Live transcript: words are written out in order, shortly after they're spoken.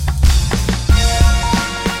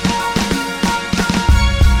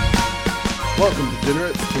Welcome,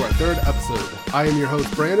 degenerates, to our third episode. I am your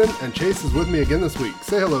host, Brandon, and Chase is with me again this week.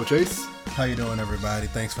 Say hello, Chase. How you doing, everybody?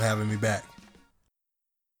 Thanks for having me back.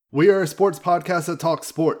 We are a sports podcast that talks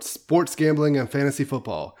sports gambling, and fantasy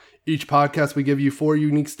football. Each podcast, we give you 4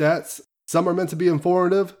 unique stats. Some are meant to be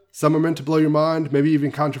informative, some are meant to blow your mind, maybe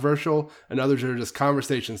even controversial, and others are just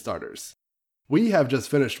conversation starters. We have just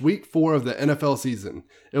finished week 4 of the NFL season.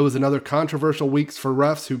 It was another controversial week for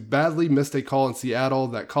refs who badly missed a call in Seattle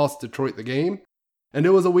that cost Detroit the game. And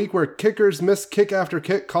it was a week where kickers missed kick after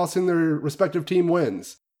kick, costing their respective team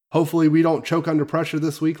wins. Hopefully we don't choke under pressure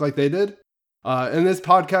this week like they did. In this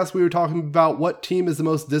podcast, we were talking about what team is the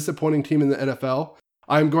most disappointing team in the NFL.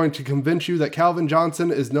 I'm going to convince you that Calvin Johnson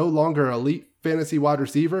is no longer an elite fantasy wide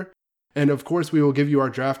receiver. And of course, we will give you our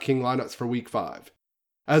DraftKings lineups for week 5.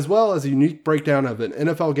 As well as a unique breakdown of an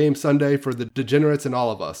NFL game Sunday for the degenerates and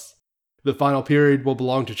all of us. The final period will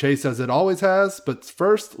belong to Chase as it always has, but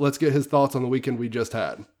first, let's get his thoughts on the weekend we just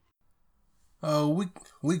had.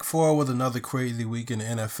 Week 4 was another crazy week in the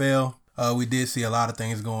NFL. We did see a lot of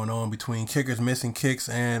things going on between kickers missing kicks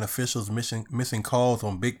and officials missing calls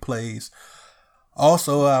on big plays.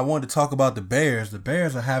 Also, I wanted to talk about the Bears. The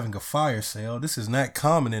Bears are having a fire sale. This is not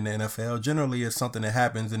common in the NFL. Generally, it's something that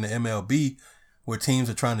happens in the MLB, where teams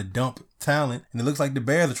are trying to dump talent, and it looks like the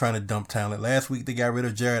Bears are trying to dump talent. Last week, they got rid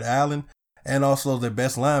of Jared Allen and also their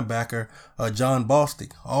best linebacker, John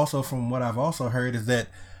Bostic. Also, from what I've also heard is that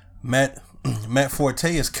Matt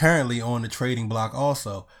Forte is currently on the trading block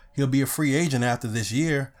also. He'll be a free agent after this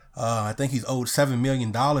year. I think he's owed $7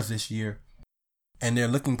 million this year, and they're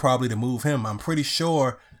looking probably to move him. I'm pretty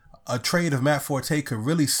sure a trade of Matt Forte could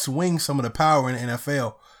really swing some of the power in the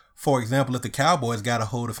NFL. For example, if the Cowboys got a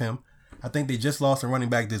hold of him, I think they just lost a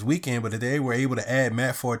running back this weekend, but if they were able to add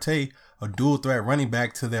Matt Forte, a dual threat running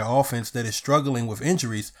back, to their offense that is struggling with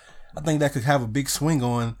injuries, I think that could have a big swing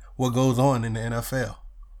on what goes on in the NFL.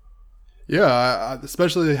 Yeah,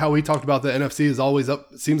 especially how we talked about the NFC is always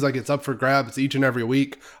up. Seems like it's up for grabs each and every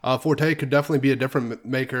week. Forte could definitely be a difference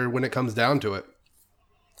maker when it comes down to it.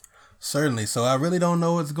 Certainly. So I really don't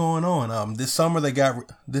know what's going on. This summer they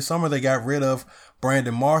got rid of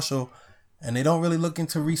Brandon Marshall, and they don't really look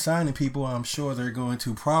into re-signing people. I'm sure they're going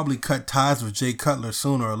to probably cut ties with Jay Cutler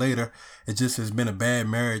sooner or later. It just has been a bad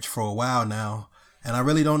marriage for a while now. And I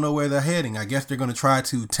really don't know where they're heading. I guess they're going to try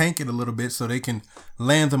to tank it a little bit so they can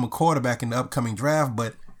land them a quarterback in the upcoming draft.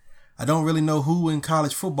 But I don't really know who in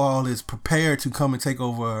college football is prepared to come and take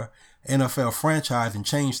over an NFL franchise and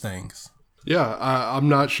change things. Yeah, I'm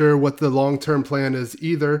not sure what the long-term plan is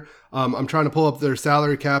either. I'm trying to pull up their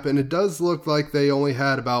salary cap, and it does look like they only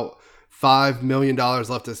had about $5 million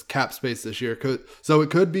left as cap space this year. So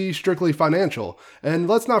it could be strictly financial. And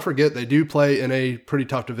let's not forget, they do play in a pretty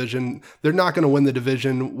tough division. They're not going to win the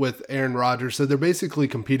division with Aaron Rodgers. So they're basically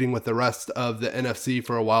competing with the rest of the NFC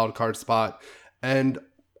for a wild card spot. And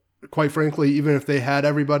quite frankly, even if they had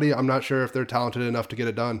everybody, I'm not sure if they're talented enough to get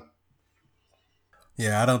it done.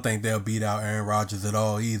 Yeah, I don't think they'll beat out Aaron Rodgers at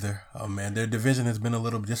all either. Oh man, their division has been a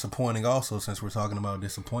little disappointing also, since we're talking about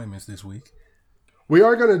disappointments this week. We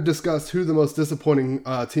are going to discuss who the most disappointing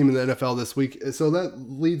team in the NFL this week. So that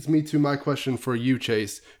leads me to my question for you,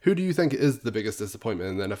 Chase. Who do you think is the biggest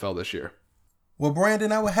disappointment in the NFL this year? Well,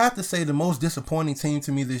 Brandon, I would have to say the most disappointing team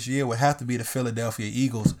to me this year would have to be the Philadelphia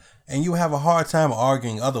Eagles. And you have a hard time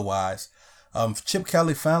arguing otherwise. Chip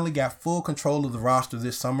Kelly finally got full control of the roster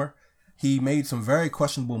this summer. He made some very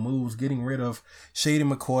questionable moves, getting rid of Shady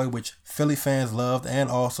McCoy, which Philly fans loved, and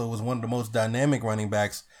also was one of the most dynamic running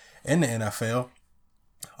backs in the NFL.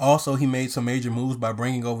 Also, he made some major moves by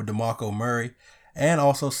bringing over DeMarco Murray and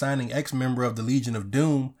also signing ex-member of the Legion of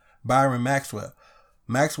Doom, Byron Maxwell.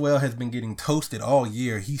 Maxwell has been getting toasted all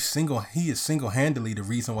year. He is single-handedly the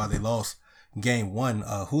reason why they lost Game 1.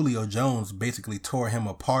 Julio Jones basically tore him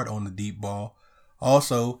apart on the deep ball.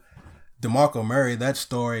 Also, DeMarco Murray, that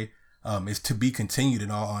story is to be continued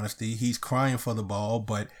in all honesty. He's crying for the ball,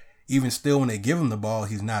 but even still when they give him the ball,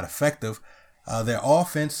 he's not effective. Their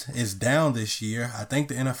offense is down this year. I think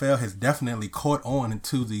the NFL has definitely caught on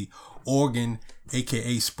to the Oregon,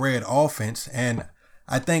 aka spread offense. And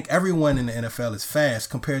I think everyone in the NFL is fast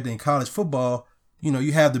compared to in college football. You know,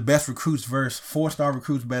 you have the best recruits versus 4-star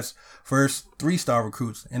recruits versus 3-star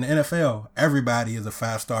recruits. In the NFL, everybody is a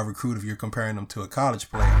 5-star recruit if you're comparing them to a college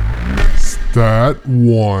player. Stat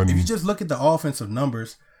 1. If you just look at the offensive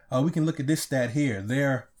numbers, we can look at this stat here.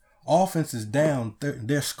 Their offense is down.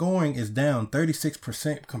 Their scoring is down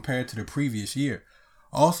 36% compared to the previous year.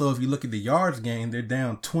 Also, if you look at the yards gained, they're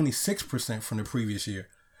down 26% from the previous year.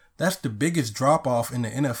 That's the biggest drop-off in the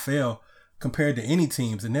NFL compared to any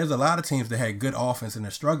teams. And there's a lot of teams that had good offense and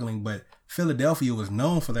they're struggling, but Philadelphia was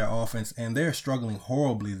known for their offense and they're struggling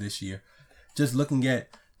horribly this year. Just looking at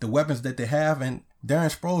the weapons that they have, and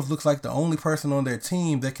Darren Sproles looks like the only person on their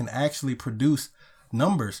team that can actually produce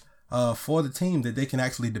numbers for the team that they can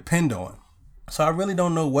actually depend on. So I really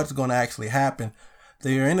don't know what's going to actually happen.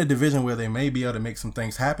 They are in a division where they may be able to make some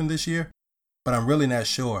things happen this year, but I'm really not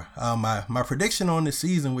sure. My prediction on this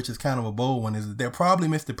season, which is kind of a bold one, is that they'll probably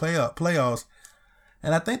miss the playoffs,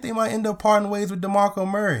 and I think they might end up parting ways with DeMarco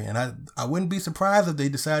Murray. And I wouldn't be surprised if they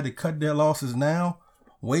decide to cut their losses now,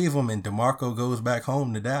 waive them, and DeMarco goes back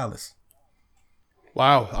home to Dallas.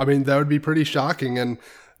 Wow. I mean, that would be pretty shocking. And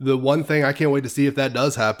the one thing I can't wait to see if that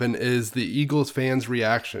does happen is the Eagles fans'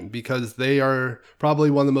 reaction, because they are probably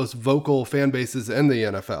one of the most vocal fan bases in the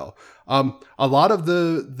NFL. A lot of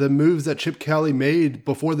the moves that Chip Kelly made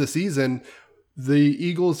before the season, the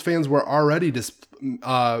Eagles fans were already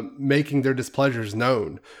making their displeasures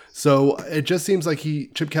known. So it just seems like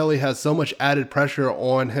Chip Kelly has so much added pressure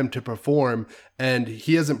on him to perform, and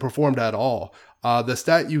he hasn't performed at all. The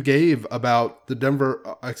stat you gave about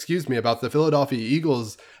about the Philadelphia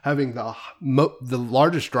Eagles having the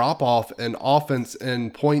largest drop off in offense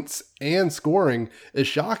and points and scoring is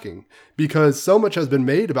shocking, because so much has been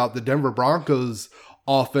made about the Denver Broncos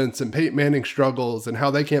offense and Peyton Manning struggles and how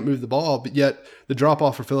they can't move the ball, but yet the drop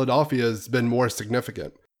off for Philadelphia has been more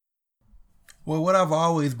significant. Well, what I've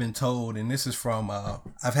always been told, and this is from,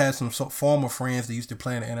 I've had some former friends that used to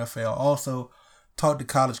play in the NFL, also talk to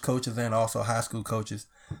college coaches and also high school coaches.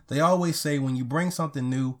 They always say when you bring something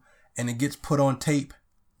new and it gets put on tape,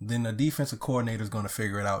 then the defensive coordinator is going to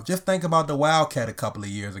figure it out. Just think about the Wildcat a couple of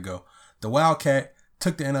years ago. The Wildcat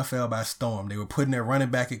took the NFL by storm. They were putting their running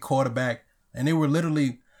back at quarterback, and they were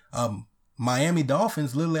literally, Miami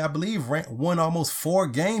Dolphins literally, I believe, won almost 4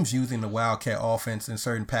 games using the Wildcat offense in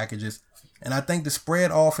certain packages. And I think the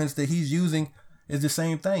spread offense that he's using is the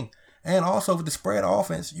same thing. And also with the spread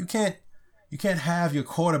offense, you can't have your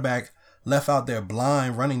quarterback left out there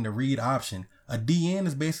blind running the read option. A DN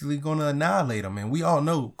is basically going to annihilate him. And we all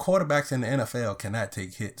know quarterbacks in the NFL cannot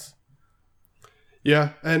take hits. Yeah,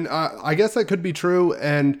 and I guess that could be true.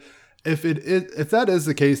 And if that is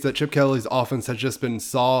the case, that Chip Kelly's offense has just been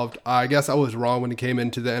solved, I guess I was wrong when he came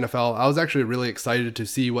into the NFL. I was actually really excited to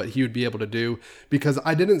see what he would be able to do, because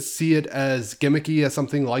I didn't see it as gimmicky as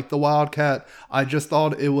something like the Wildcat. I just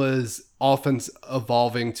thought it was offense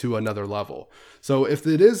evolving to another level. So if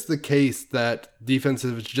it is the case that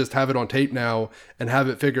defenses just have it on tape now and have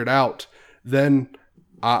it figured out, then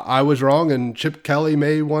I was wrong, and Chip Kelly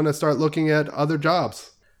may want to start looking at other jobs.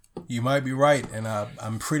 You might be right, and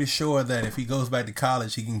I'm pretty sure that if he goes back to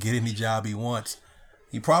college, he can get any job he wants.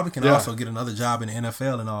 He probably can also get another job in the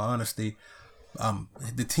NFL, in all honesty.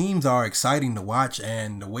 The teams are exciting to watch,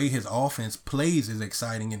 and the way his offense plays is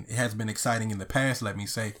exciting, and it has been exciting in the past, let me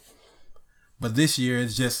say. But this year,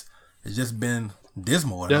 it's just been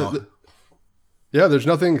dismal. Yeah, there's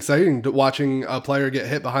nothing exciting to watching a player get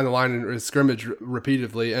hit behind the line in a scrimmage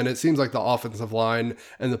repeatedly, and it seems like the offensive line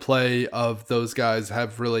and the play of those guys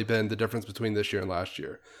have really been the difference between this year and last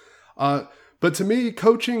year. But to me,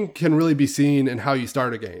 coaching can really be seen in how you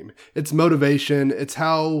start a game. It's motivation. It's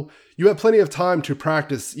how you have plenty of time to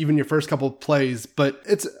practice even your first couple of plays, but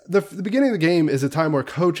it's the beginning of the game is a time where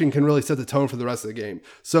coaching can really set the tone for the rest of the game.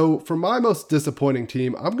 So for my most disappointing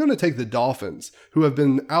team, I'm going to take the Dolphins, who have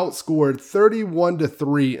been outscored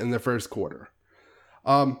 31-3 in the first quarter.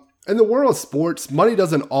 In the world of sports, money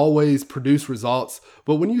doesn't always produce results,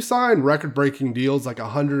 but when you sign record-breaking deals like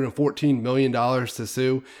 $114 million to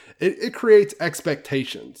Sue, it creates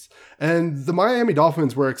expectations. And the Miami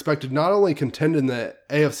Dolphins were expected not only contend in the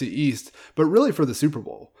AFC East, but really for the Super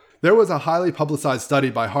Bowl. There was a highly publicized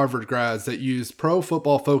study by Harvard grads that used pro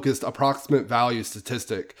football-focused approximate value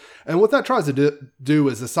statistic, and what that tries to do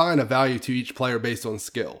is assign a value to each player based on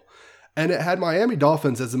skill. And it had Miami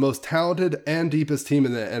Dolphins as the most talented and deepest team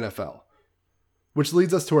in the NFL. Which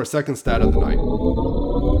leads us to our second stat of the night.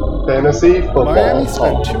 Fantasy football. Miami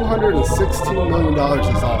spent $216 million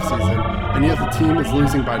this offseason, and yet the team is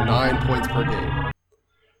losing by 9 points per game.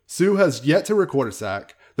 Sue has yet to record a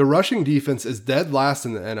sack. The rushing defense is dead last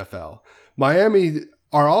in the NFL. Miami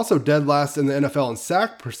are also dead last in the NFL in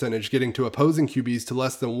sack percentage, getting to opposing QBs to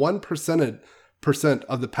less than 1%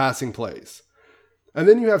 of the passing plays. And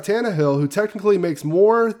then you have Tannehill, who technically makes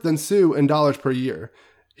more than Sue in dollars per year.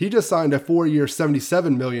 He just signed a 4-year,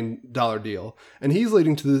 $77 million deal, and he's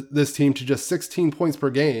leading to this team to just 16 points per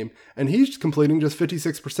game, and he's completing just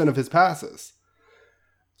 56% of his passes.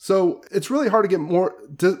 So it's really hard to get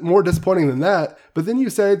more disappointing than that, but then you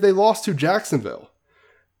say they lost to Jacksonville.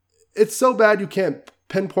 It's so bad you can't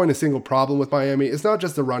pinpoint a single problem with Miami. It's not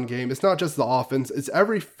just the run game. It's not just the offense. It's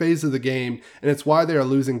every phase of the game, and it's why they are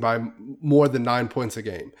losing by more than 9 points a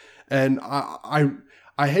game. And I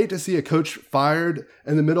hate to see a coach fired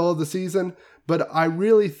in the middle of the season, but I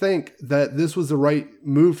really think that this was the right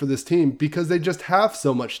move for this team because they just have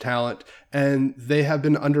so much talent and they have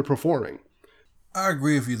been underperforming. I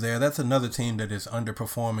agree with you there. That's another team that is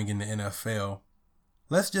underperforming in the NFL.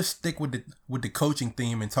 Let's just stick with the coaching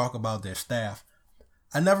theme and talk about their staff.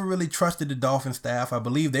 I never really trusted the Dolphins staff. I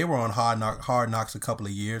believe they were on Hard Knocks a couple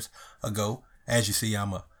of years ago. As you see,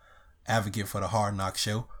 I'm a advocate for the Hard Knocks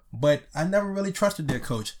show. But I never really trusted their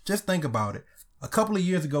coach. Just think about it. A couple of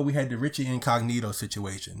years ago, we had the Richie Incognito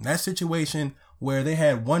situation. That situation where they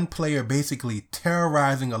had one player basically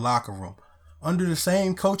terrorizing a locker room. Under the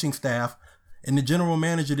same coaching staff, and the general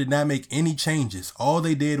manager did not make any changes. All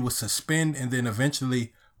they did was suspend and then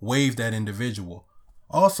eventually waive that individual.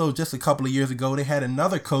 Also, just a couple of years ago, they had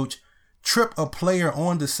another coach trip a player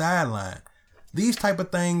on the sideline. These type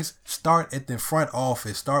of things start at the front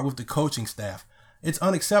office, start with the coaching staff. It's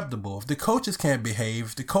unacceptable. If the coaches can't behave,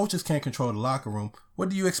 if the coaches can't control the locker room, what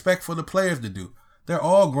do you expect for the players to do? They're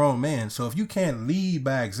all grown men, so if you can't lead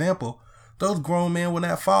by example, those grown men will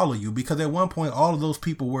not follow you because at one point, all of those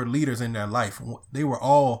people were leaders in their life. They were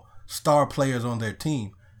all star players on their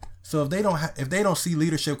team. So if they don't see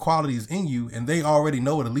leadership qualities in you and they already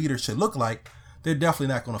know what a leader should look like, they're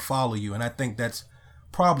definitely not going to follow you. And I think that's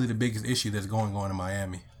probably the biggest issue that's going on in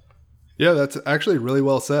Miami. Yeah, that's actually really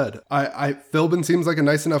well said. Philbin seems like a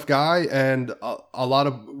nice enough guy, and a lot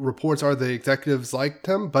of reports are the executives liked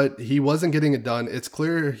him, but he wasn't getting it done. It's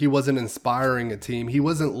clear he wasn't inspiring a team. He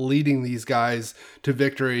wasn't leading these guys to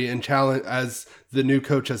victory and challenge, as the new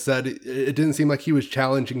coach has said, it didn't seem like he was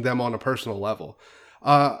challenging them on a personal level.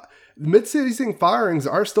 Mid-season firings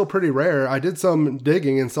are still pretty rare. I did some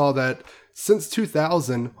digging and saw that since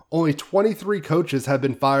 2000, only 23 coaches have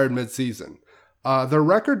been fired mid-season. The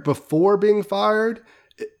record before being fired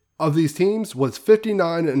of these teams was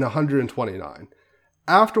 59 and 129.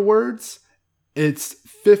 Afterwards, it's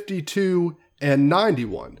 52 and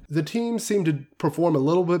 91. The teams seem to perform a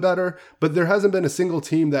little bit better, but there hasn't been a single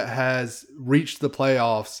team that has reached the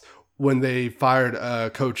playoffs when they fired a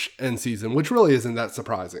coach in season, which really isn't that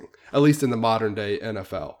surprising, at least in the modern day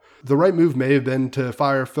NFL. The right move may have been to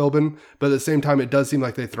fire Philbin, but at the same time, it does seem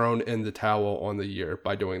like they've thrown in the towel on the year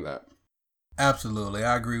by doing that. Absolutely.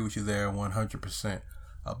 I agree with you there 100%.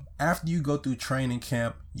 After you go through training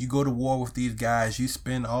camp, you go to war with these guys, you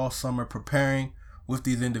spend all summer preparing with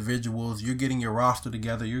these individuals, you're getting your roster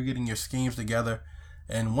together, you're getting your schemes together,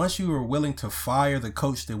 and once you are willing to fire the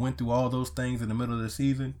coach that went through all those things in the middle of the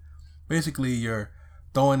season, basically you're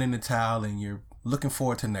throwing in the towel and you're looking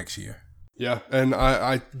forward to next year. Yeah, and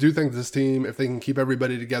I do think this team, if they can keep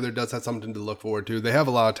everybody together, does have something to look forward to. They have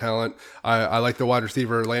a lot of talent. I like the wide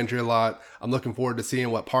receiver Landry a lot. I'm looking forward to seeing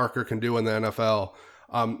what Parker can do in the NFL.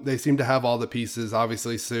 They seem to have all the pieces,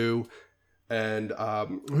 obviously Sue. And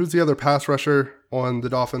who's the other pass rusher on the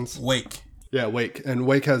Dolphins? Wake. Yeah, Wake. And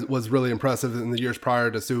Wake was really impressive in the years prior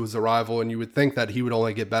to Sue's arrival, and you would think that he would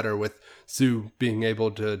only get better with Sue being able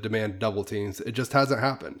to demand double teams. It just hasn't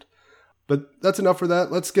happened. But that's enough for that.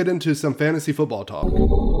 Let's get into some fantasy football talk.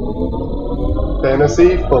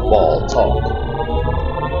 Fantasy football talk.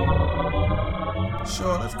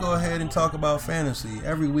 Sure, let's go ahead and talk about fantasy.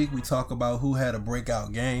 Every week we talk about who had a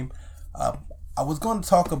breakout game. I was going to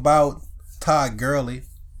talk about Todd Gurley,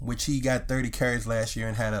 which he got 30 carries last year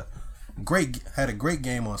and had a great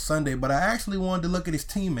game on Sunday, but I actually wanted to look at his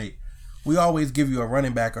teammate. We always give you a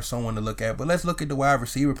running back or someone to look at, but let's look at the wide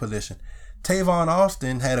receiver position. Tavon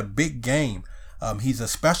Austin had a big game. He's a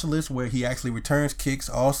specialist where he actually returns kicks.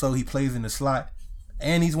 Also, he plays in the slot.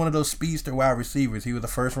 And he's one of those speedster wide receivers. He was a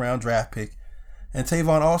first-round draft pick. And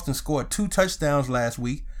Tavon Austin scored 2 touchdowns last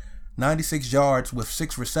week, 96 yards with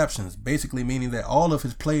 6 receptions, basically meaning that all of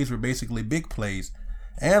his plays were basically big plays,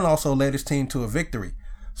 and also led his team to a victory.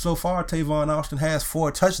 So far, Tavon Austin has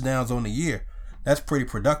 4 touchdowns on the year. That's pretty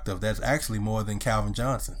productive. That's actually more than Calvin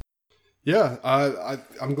Johnson. Yeah,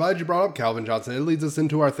 I'm glad you brought up Calvin Johnson. It leads us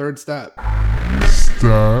into our third stat.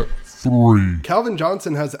 Stat 3. Calvin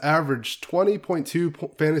Johnson has averaged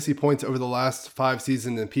 20.2 fantasy points over the last 5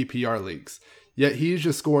 seasons in PPR leagues, yet he's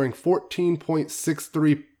just scoring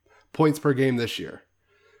 14.63 points per game this year.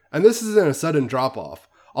 And this isn't a sudden drop-off.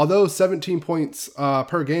 Although 17 points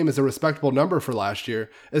per game is a respectable number for last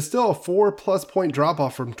year, it's still a 4+ point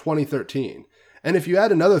drop-off from 2013. And if you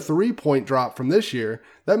add another 3-point drop from this year,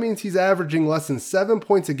 that means he's averaging less than 7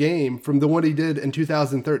 points a game from the one he did in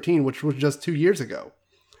 2013, which was just 2 years ago.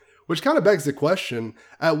 Which kind of begs the question,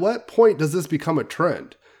 at what point does this become a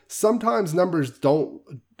trend? sometimes numbers do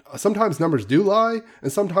lie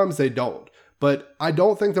and sometimes they don't. But I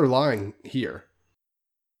don't think they're lying here.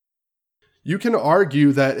 You can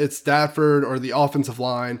argue that it's Stafford or the offensive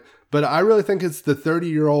line, but I really think it's the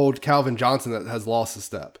 30-year-old Calvin Johnson that has lost a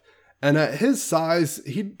step. And at his size,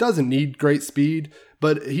 he doesn't need great speed,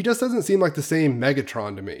 but he just doesn't seem like the same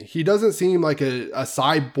Megatron to me. He doesn't seem like a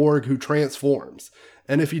cyborg who transforms.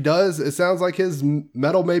 And if he does, it sounds like his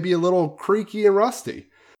metal may be a little creaky and rusty.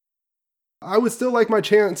 I would still like my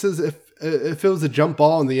chances if it was a jump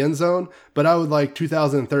ball in the end zone, but I would like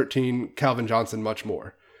 2013 Calvin Johnson much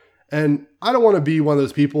more. And I don't want to be one of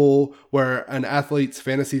those people where an athlete's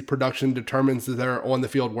fantasy production determines their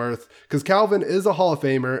on-the-field worth, because Calvin is a Hall of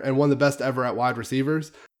Famer and one of the best ever at wide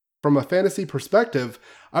receivers. From a fantasy perspective,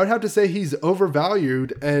 I would have to say he's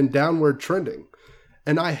overvalued and downward trending.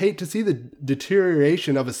 And I hate to see the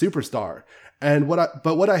deterioration of a superstar.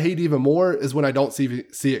 But what I hate even more is when I don't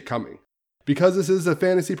see it coming. Because this is a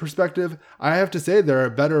fantasy perspective, I have to say there are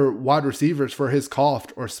better wide receivers for his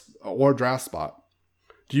cost or draft spot.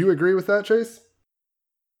 Do you agree with that, Chase?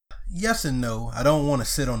 Yes and no. I don't want to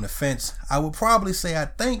sit on the fence. I would probably say I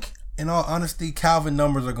think, in all honesty, Calvin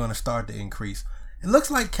numbers are going to start to increase. It looks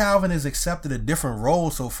like Calvin has accepted a different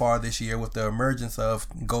role so far this year with the emergence of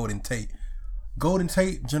Golden Tate. Golden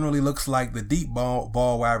Tate generally looks like the deep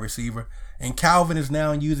ball wide receiver, and Calvin is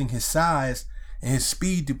now using his size and his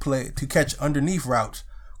speed to catch underneath routes,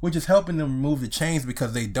 which is helping them move the chains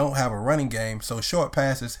because they don't have a running game, so short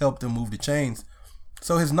passes help them move the chains.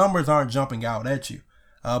 So his numbers aren't jumping out at you.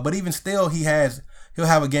 But even still, he'll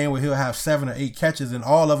have a game where he'll have 7 or 8 catches, and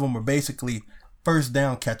all of them are basically first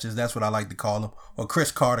down catches. That's what I like to call them, or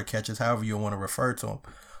Chris Carter catches, however you want to refer to them.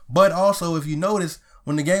 But also, if you notice,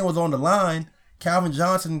 when the game was on the line, Calvin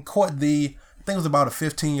Johnson caught I think it was about a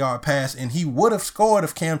 15-yard pass, and he would have scored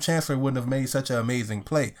if Cam Chancellor wouldn't have made such an amazing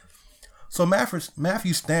play. So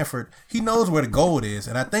Matthew Stafford, he knows where the goal is,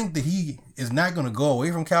 and I think that he is not going to go away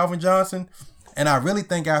from Calvin Johnson. And I really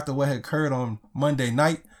think after what had occurred on Monday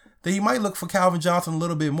night, that he might look for Calvin Johnson a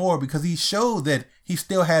little bit more, because he showed that he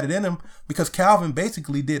still had it in him, because Calvin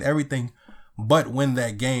basically did everything but win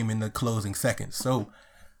that game in the closing seconds. So,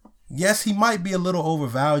 yes, he might be a little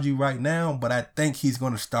overvalued right now, but I think he's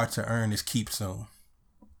going to start to earn his keep soon.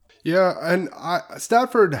 Yeah, and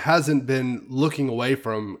Stafford hasn't been looking away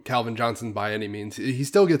from Calvin Johnson by any means. He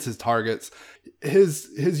still gets his targets.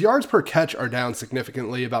 His yards per catch are down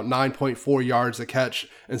significantly, about 9.4 yards a catch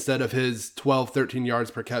instead of his 12, 13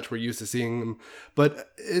 yards per catch we're used to seeing him.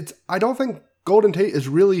 But I don't think Golden Tate is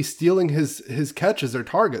really stealing his catches or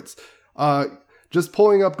targets. Just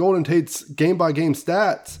pulling up Golden Tate's game-by-game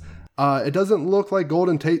stats, it doesn't look like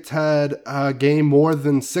Golden Tate's had a game more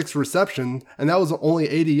than 6 receptions, and that was only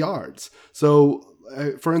 80 yards. So,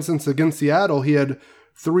 for instance, against Seattle, he had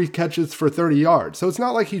 3 catches for 30 yards. So it's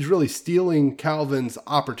not like he's really stealing Calvin's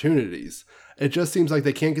opportunities. It just seems like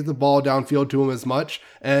they can't get the ball downfield to him as much.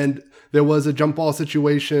 And there was a jump ball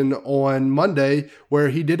situation on Monday where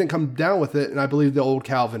he didn't come down with it, and I believe the old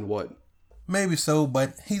Calvin would. Maybe so,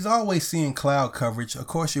 but he's always seeing cloud coverage. Of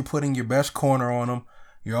course, you're putting your best corner on him.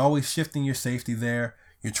 You're always shifting your safety there.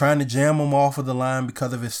 You're trying to jam him off of the line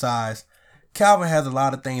because of his size. Calvin has a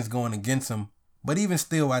lot of things going against him. But even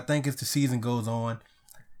still, I think as the season goes on,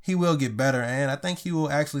 he will get better. And I think he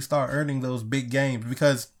will actually start earning those big games,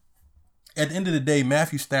 because at the end of the day,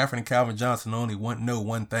 Matthew Stafford and Calvin Johnson only know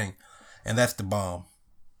one thing, and that's the bomb.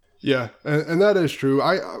 Yeah, and that is true.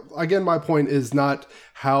 Again, my point is not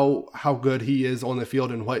how good he is on the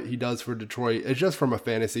field and what he does for Detroit. It's just from a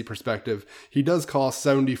fantasy perspective. He does cost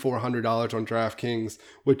 $7,400 on DraftKings,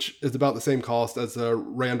 which is about the same cost as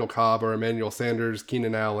Randall Cobb or Emmanuel Sanders,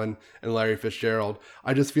 Keenan Allen, and Larry Fitzgerald.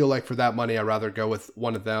 I just feel like for that money, I'd rather go with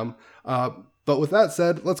one of them. But with that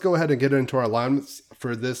said, let's go ahead and get into our alignments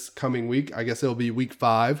for this coming week. I guess it'll be week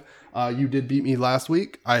 5. You did beat me last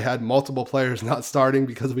week. I had multiple players not starting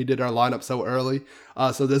because we did our lineup so early.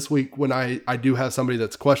 So this week, when I do have somebody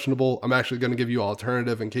that's questionable, I'm actually going to give you an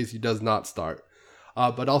alternative in case he does not start.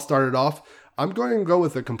 But I'll start it off. I'm going to go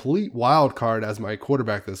with a complete wild card as my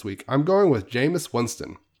quarterback this week. I'm going with Jameis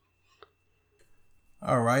Winston.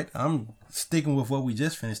 All right. I'm sticking with what we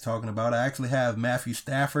just finished talking about. I actually have Matthew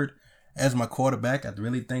Stafford as my quarterback. I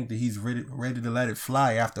really think that he's ready to let it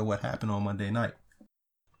fly after what happened on Monday night.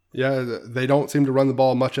 Yeah, they don't seem to run the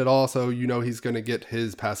ball much at all, so you know he's going to get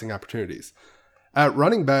his passing opportunities. At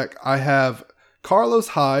running back, I have Carlos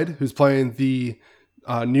Hyde, who's playing the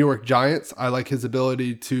New York Giants. I like his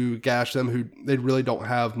ability to gash them, who they really don't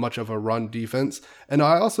have much of a run defense. And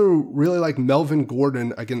I also really like Melvin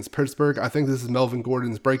Gordon against Pittsburgh. I think this is Melvin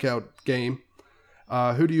Gordon's breakout game.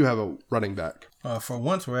 Who do you have a running back? For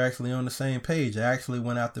once, we're actually on the same page. I actually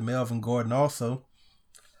went after Melvin Gordon also.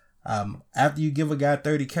 After you give a guy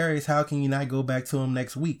 30 carries, how can you not go back to him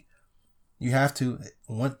next week? You have to.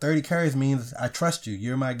 30 carries means I trust you.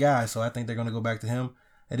 You're my guy, so I think they're going to go back to him.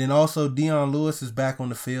 And then also, Dion Lewis is back on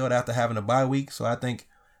the field after having a bye week, so I think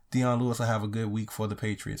Dion Lewis will have a good week for the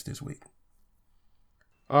Patriots this week.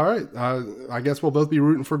 All right. I guess we'll both be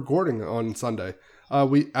rooting for Gordon on Sunday.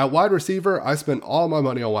 At wide receiver, I spent all my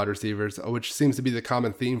money on wide receivers, which seems to be the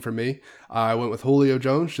common theme for me. I went with Julio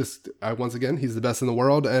Jones. Once again, he's the best in the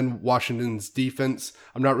world, and Washington's defense.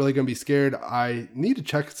 I'm not really going to be scared. I need to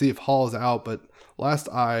check to see if Hall's out, but last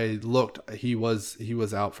I looked, he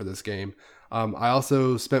was out for this game. I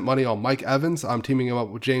also spent money on Mike Evans. I'm teaming him up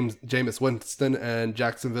with Jameis Winston and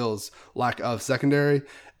Jacksonville's lack of secondary,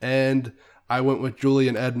 and I went with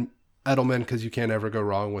Julian Edelman because you can't ever go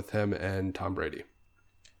wrong with him and Tom Brady.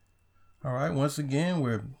 All right, once again,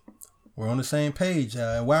 we're on the same page.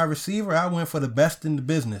 Wide receiver, I went for the best in the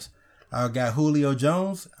business. I got Julio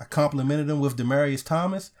Jones. I complimented him with Demaryius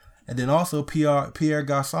Thomas. And then also Pierre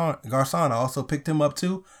Garçon. I also picked him up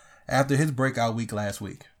too after his breakout week last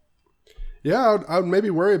week. Yeah, I would maybe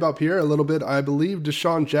worry about Pierre a little bit. I believe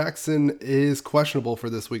Deshaun Jackson is questionable for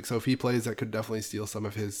this week, so if he plays, that could definitely steal some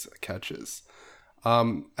of his catches.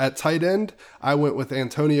 At tight end, I went with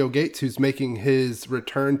Antonio Gates, who's making his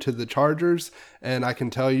return to the Chargers, and I can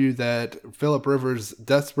tell you that Phillip Rivers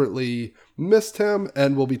desperately missed him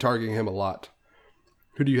and will be targeting him a lot.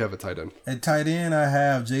 Who do you have at tight end? At tight end, I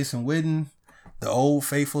have Jason Witten, the old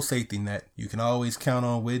faithful safety net. You can always count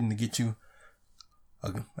on Witten to get you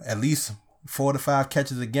at least 4 to 5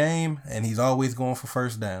 catches a game, and he's always going for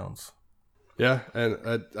first downs. Yeah, and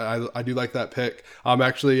I do like that pick. I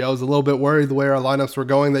was a little bit worried the way our lineups were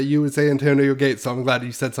going that you would say Antonio Gates, so I'm glad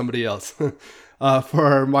you said somebody else.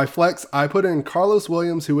 For my flex, I put in Carlos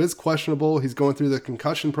Williams, who is questionable. He's going through the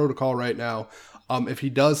concussion protocol right now. If he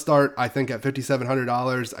does start, I think at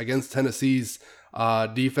 $5,700 against Tennessee's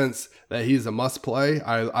defense, that he's a must play.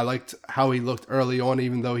 I liked how he looked early on,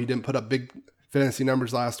 even though he didn't put up big fantasy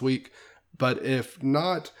numbers last week. But if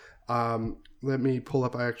not, let me pull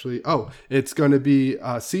up. It's going to be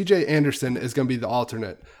CJ Anderson is going to be the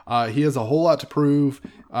alternate. He has a whole lot to prove,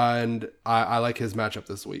 and I like his matchup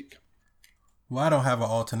this week. Well, I don't have an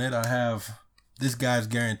alternate. I have this guy's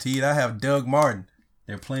guaranteed. I have Doug Martin.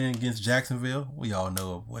 They're playing against Jacksonville. We all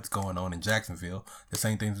know what's going on in Jacksonville. The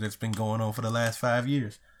same thing that's been going on for the last 5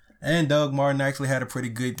 years. And Doug Martin actually had a pretty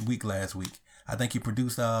good week last week. I think he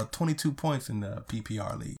produced 22 points in the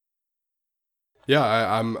PPR league. Yeah,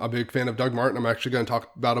 I'm a big fan of Doug Martin. I'm actually going to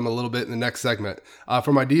talk about him a little bit in the next segment.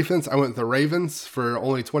 For my defense, I went with the Ravens for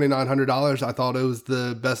only $2,900. I thought it was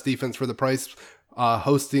the best defense for the price,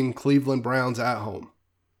 hosting Cleveland Browns at home.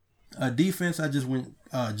 Defense, I just went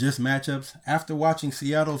just matchups. After watching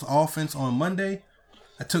Seattle's offense on Monday,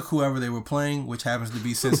 I took whoever they were playing, which happens to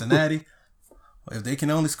be Cincinnati. If they can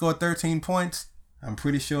only score 13 points, I'm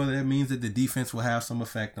pretty sure that means that the defense will have some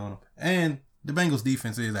effect on them. And the Bengals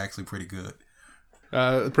defense is actually pretty good.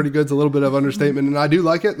 Pretty good's a little bit of understatement, and I do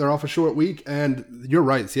like it. They're off a short week, and you're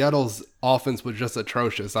right. Seattle's offense was just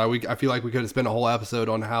atrocious. I feel like we could have spent a whole episode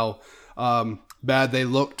on how bad they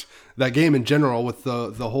looked that game in general, with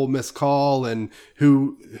the whole missed call and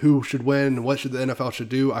who should win, what should the NFL should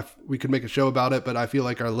do. We could make a show about it, but I feel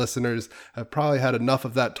like our listeners have probably had enough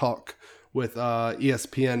of that talk with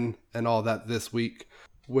ESPN and all that this week.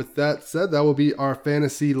 With that said, that will be our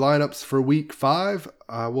fantasy lineups for week 5.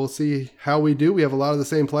 We'll see how we do. We have a lot of the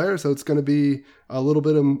same players, so it's going to be a little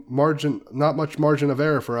bit of margin, not much margin of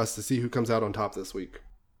error for us to see who comes out on top this week.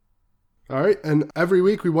 All right, and every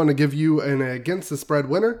week we want to give you an against the spread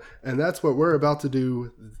winner, and that's what we're about to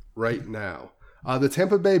do right now. The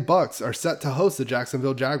Tampa Bay Bucks are set to host the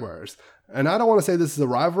Jacksonville Jaguars. And I don't want to say this is a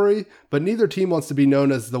rivalry, but neither team wants to be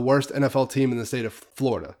known as the worst NFL team in the state of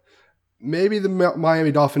Florida. Maybe the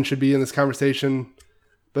Miami Dolphins should be in this conversation,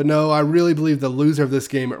 but no, I really believe the loser of this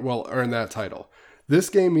game will earn that title. This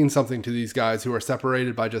game means something to these guys who are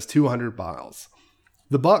separated by just 200 miles.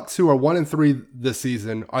 The Bucks, who are 1-3 this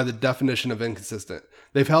season, are the definition of inconsistent.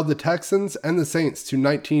 They've held the Texans and the Saints to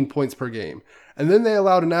 19 points per game, and then they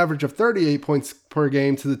allowed an average of 38 points per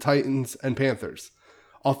game to the Titans and Panthers.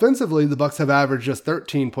 Offensively, the Bucks have averaged just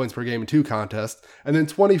 13 points per game in 2 contests, and then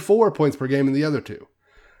 24 points per game in the other 2.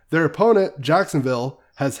 Their opponent, Jacksonville,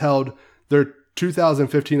 has held their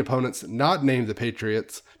 2015 opponents, not named the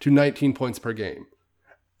Patriots, to 19 points per game.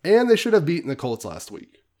 And they should have beaten the Colts last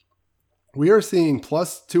week. We are seeing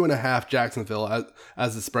plus 2.5 Jacksonville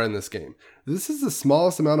as the spread in this game. This is the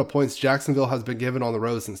smallest amount of points Jacksonville has been given on the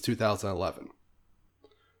road since 2011.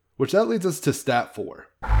 which that leads us to stat 4.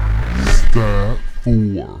 Stat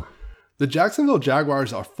 4. The Jacksonville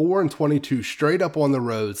Jaguars are 4-22 straight up on the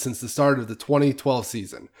road since the start of the 2012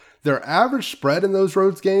 season. Their average spread in those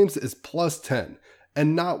road games is plus 10,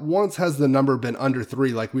 and not once has the number been under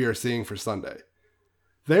 3 like we are seeing for Sunday.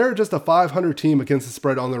 They are just a 500 team against the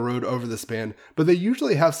spread on the road over the span, but they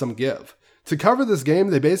usually have some give. To cover this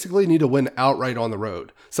game, they basically need to win outright on the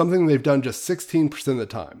road, something they've done just 16% of the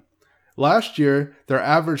time. Last year, their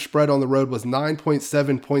average spread on the road was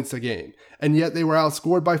 9.7 points a game, and yet they were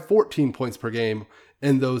outscored by 14 points per game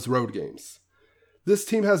in those road games. This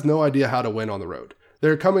team has no idea how to win on the road.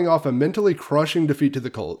 They're coming off a mentally crushing defeat to the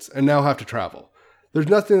Colts, and now have to travel. There's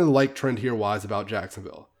nothing to like trend here wise about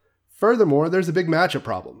Jacksonville. Furthermore, there's a big matchup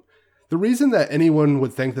problem. The reason that anyone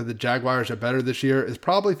would think that the Jaguars are better this year is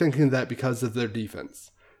probably thinking that because of their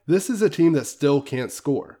defense. This is a team that still can't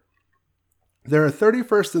score. They're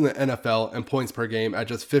 31st in the NFL in points per game at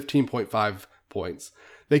just 15.5 points.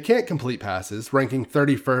 They can't complete passes, ranking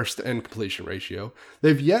 31st in completion ratio.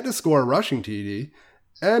 They've yet to score a rushing TD,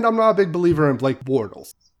 and I'm not a big believer in Blake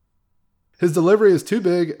Bortles. His delivery is too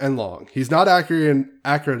big and long. He's not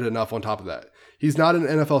accurate enough on top of that. He's not an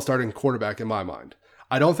NFL starting quarterback in my mind.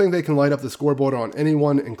 I don't think they can light up the scoreboard on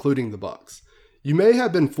anyone, including the Bucs. You may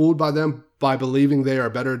have been fooled by them by believing they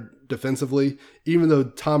are better defensively, even though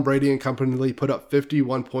Tom Brady and company put up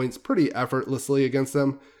 51 points pretty effortlessly against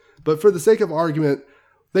them. But for the sake of argument,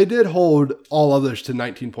 they did hold all others to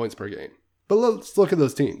 19 points per game. But let's look at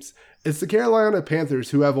those teams. It's the Carolina Panthers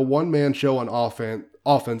who have a one-man show on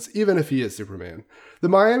offense, even if he is Superman. The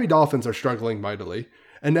Miami Dolphins are struggling mightily,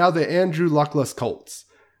 and now the Andrew Luckless Colts.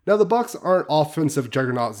 Now the Bucs aren't offensive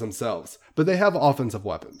juggernauts themselves, but they have offensive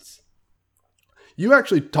weapons. You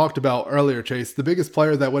actually talked about earlier, Chase, the biggest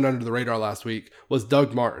player that went under the radar last week was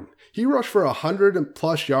Doug Martin. He rushed for 100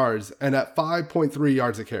 plus yards and at 5.3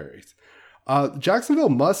 yards a carry. Jacksonville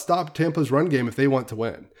must stop Tampa's run game if they want to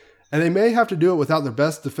win. And they may have to do it without their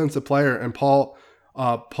best defensive player in Paul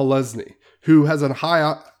Polesny, who has a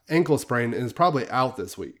high ankle sprain and is probably out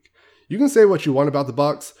this week. You can say what you want about the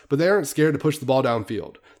Bucs, but they aren't scared to push the ball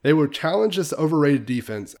downfield. They will challenge this overrated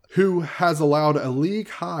defense, who has allowed a league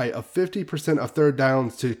high of 50% of third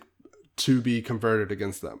downs to be converted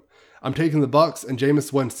against them. I'm taking the Bucs and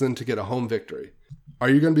Jameis Winston to get a home victory. Are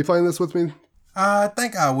you going to be playing this with me? I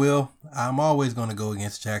think I will. I'm always going to go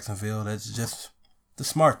against Jacksonville. That's just the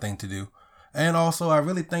smart thing to do. And also, I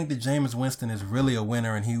really think that Jameis Winston is really a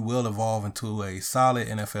winner and he will evolve into a solid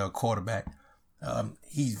NFL quarterback.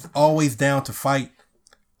 He's always down to fight.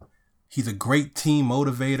 He's a great team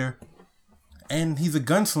motivator. And he's a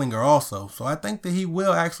gunslinger also. So I think that he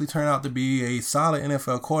will actually turn out to be a solid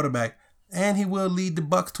NFL quarterback. And he will lead the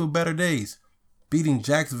Bucs to better days. Beating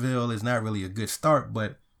Jacksonville is not really a good start,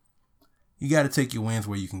 but you got to take your wins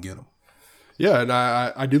where you can get them. Yeah, and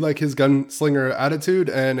I do like his gunslinger attitude.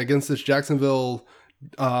 And against this Jacksonville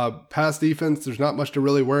pass defense, there's not much to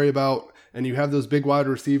really worry about. And you have those big wide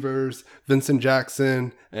receivers, Vincent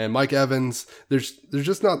Jackson and Mike Evans. There's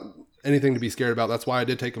just not anything to be scared about. That's why I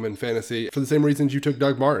did take him in fantasy. For the same reasons you took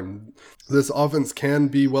Doug Martin. This offense can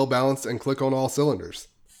be well balanced and click on all cylinders.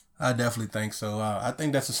 I definitely think so. I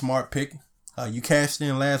think that's a smart pick. You cashed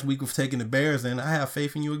in last week with taking the Bears, and I have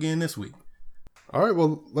faith in you again this week. All right,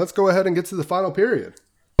 well, let's go ahead and get to the final period.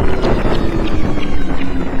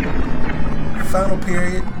 Final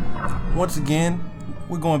period. Once again,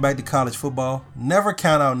 we're going back to college football. Never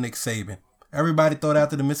count out Nick Saban. Everybody thought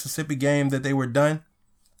after the Mississippi game that they were done.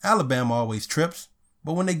 Alabama always trips,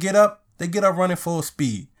 but when they get up running full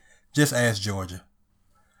speed. Just ask Georgia.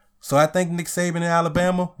 So I think Nick Saban and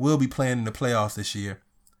Alabama will be playing in the playoffs this year.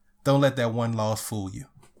 Don't let that one loss fool you.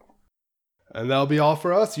 And that'll be all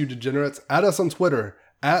for us, you degenerates. Add us on Twitter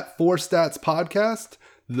at 4StatsPodcast.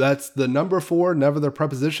 That's the number 4, never the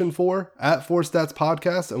preposition 4, at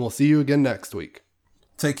 4StatsPodcast, and we'll see you again next week.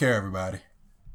 Take care, everybody.